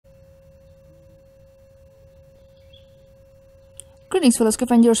Greetings fellow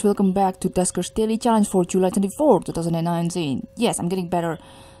scavengers, welcome back to Duskers Daily Challenge for July 24, 2019. Yes, I'm getting better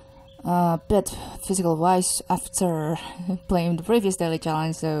bit physical wise after playing the previous daily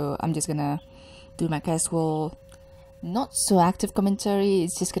challenge, so I'm just gonna do my casual, not so active commentary.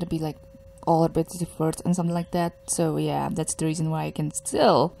 It's just gonna be like all repetitive words and something like that. So yeah, that's the reason why I can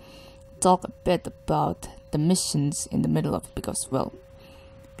still talk a bit about the missions in the middle of, because well,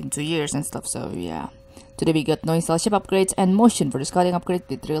 been 2 years and stuff, so yeah. Today we got no install ship upgrades and motion for the scouting upgrade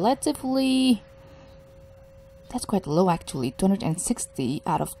with relatively... That's quite low actually, 260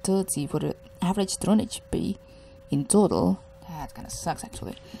 out of 30 for the average drone HP in total. That kinda sucks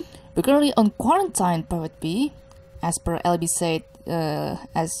actually. We're currently on quarantine, Private B, as per LB said,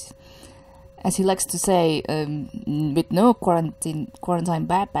 as he likes to say, with no quarantine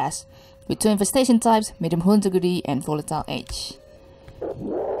bypass, with 2 infestation types, medium hull integrity and volatile age.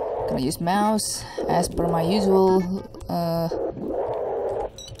 Gonna use mouse as per my usual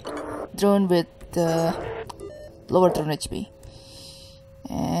drone with lower drone HP,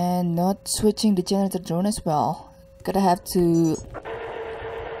 and not switching the generator drone as well. Gonna have to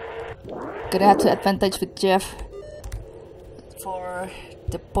advantage with Jeff for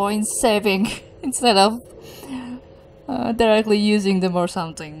the point saving instead of directly using them or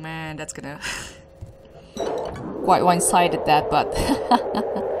something. Man, that's gonna quite one-sided that, but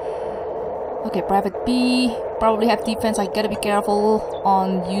okay, Private B probably have defense. I gotta be careful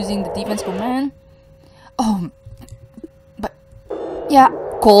on using the defense command. Oh, but yeah,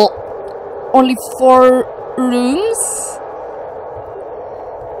 cool. Only 4 rooms.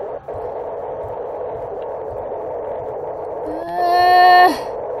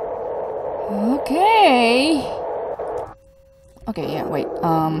 Okay. Okay, yeah. Wait.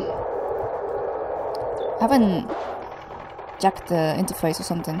 Haven't checked the interface or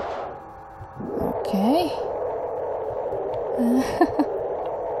something. Okay.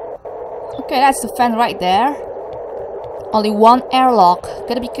 Okay, that's the fan right there. Only 1 airlock.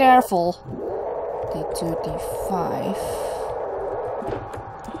 Gotta be careful. D2, D5.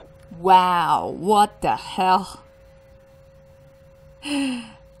 Wow, what the hell?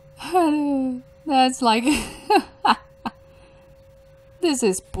 That's like... This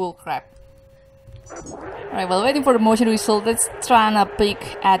is bullcrap. Alright, while waiting for the motion result, let's try and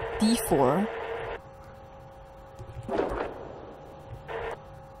pick at D4.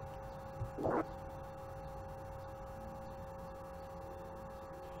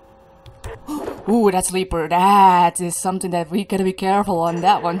 Ooh, that's Leaper. That is something that we gotta be careful on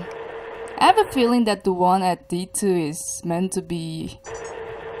that one. I have a feeling that the one at D2 is meant to be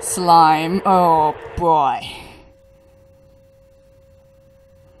slime. Oh boy.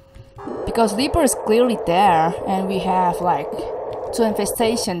 Because Leaper is clearly there, and we have like 2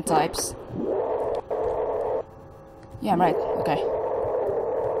 infestation types. Yeah, I'm right. Okay.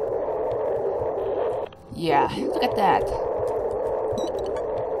 Yeah, look at that.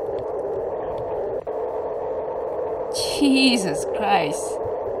 Jesus Christ.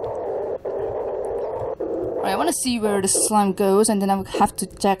 Alright, I want to see where the slime goes, and then I have to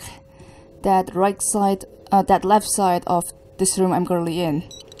check that right side, that left side of this room I'm currently in.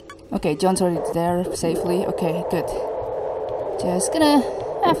 Okay, John's already there safely. Okay, good. Just gonna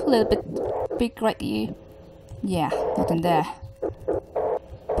have a little bit peek right here. Yeah, nothing there.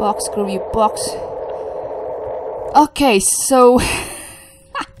 Box, screw you, box. Okay, so...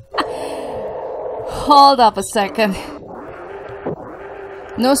 Hold up a second.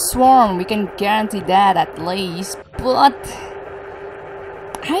 No swarm, we can guarantee that at least, but...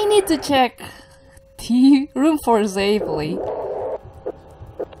 I need to check the room for safely.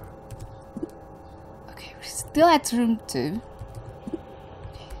 Still at room 2.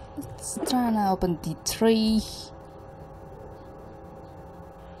 Let's try and open D3.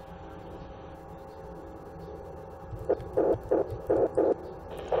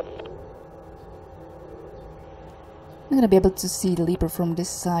 I'm gonna be able to see the Leaper from this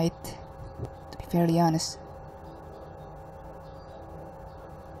side, to be fairly honest.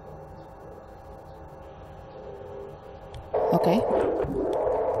 Okay.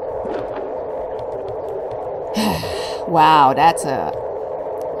 Wow, that's a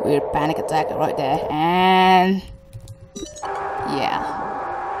weird panic attack right there, and yeah,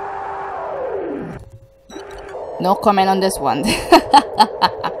 no comment on this one.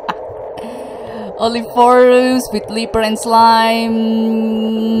 Only 4 rooms with Leaper and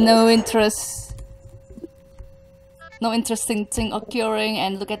slime, no interest, no interesting thing occurring,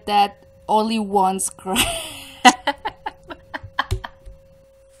 and look at that, only 1 scrap.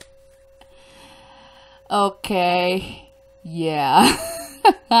 Okay, yeah.